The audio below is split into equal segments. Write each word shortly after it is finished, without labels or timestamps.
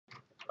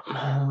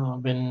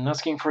I've been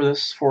asking for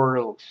this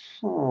for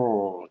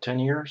 10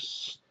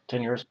 years,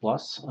 10 years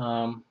plus.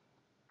 Now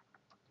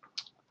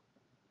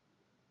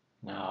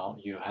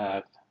you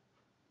have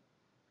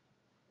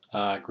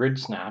grid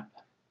snap,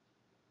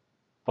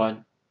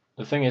 but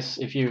the thing is,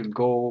 if you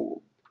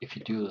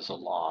do this a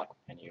lot,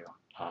 and you,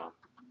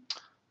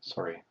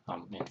 sorry,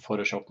 I'm in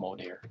Photoshop mode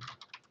here.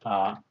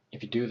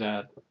 If you do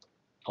that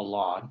a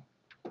lot,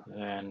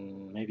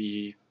 then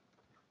maybe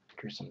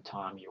after some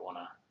time you want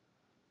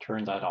to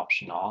turn that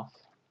option off.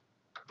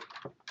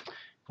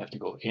 You have to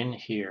go in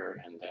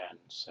here and then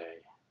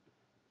say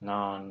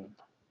none,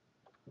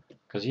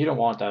 because you don't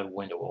want that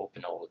window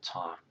open all the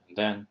time. And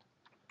then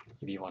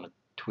maybe you want to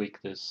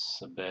tweak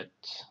this a bit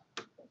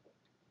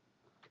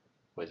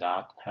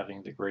without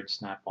having the grid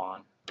snap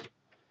on.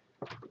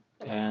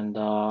 And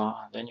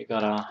then you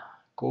gotta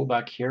go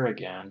back here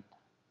again,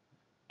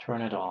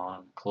 turn it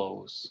on,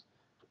 close,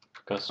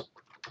 because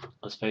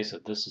let's face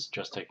it, this is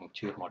just taking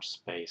too much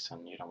space,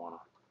 and you don't want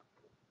to,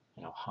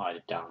 hide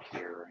it down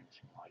here or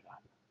anything like that.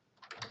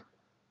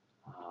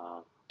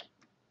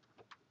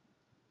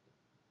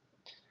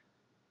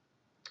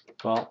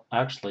 Well,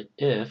 actually,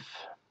 if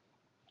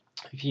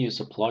you use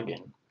a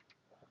plugin,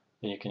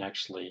 then you can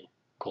actually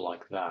go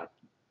like that.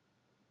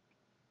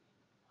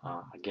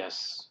 I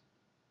guess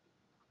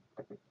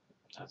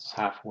that's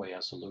halfway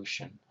a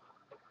solution.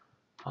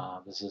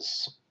 This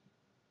is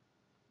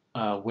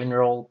a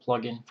WinRoll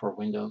plugin for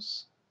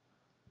Windows.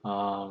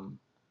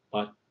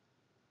 But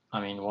I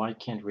mean, why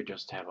can't we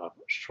just have a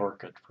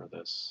shortcut for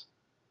this?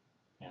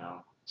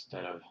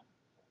 Instead of,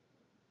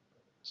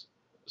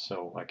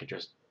 so I could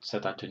just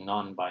set that to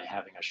none by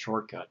having a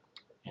shortcut.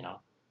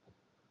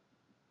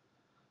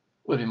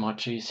 Would be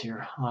much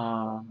easier.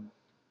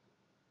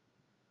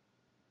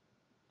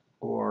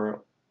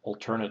 Or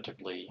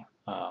alternatively,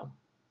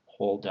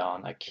 hold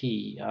down a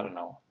key. I don't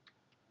know.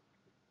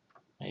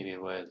 Maybe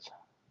with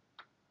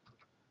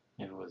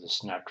the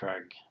snap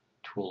drag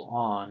tool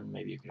on,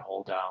 maybe you could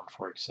hold down,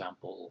 for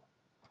example,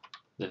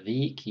 the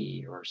V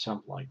key or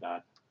something like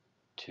that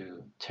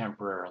to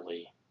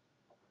temporarily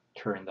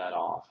turn that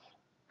off.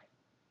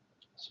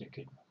 So you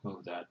could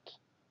move that.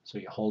 So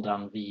you hold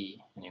down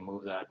V and you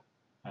move that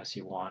as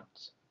you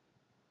want,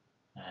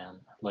 and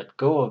let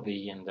go of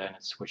V, and then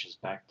it switches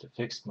back to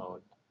fixed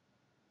mode,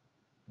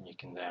 and you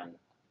can then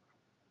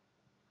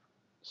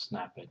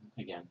snap it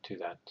again to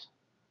that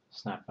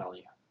snap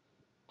value.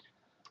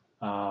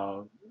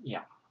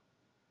 Yeah.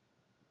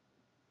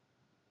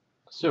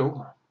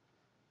 So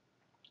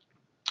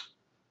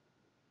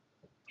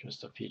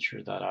just a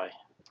feature that I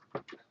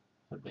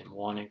have been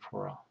wanting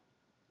for a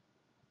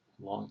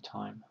long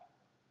time.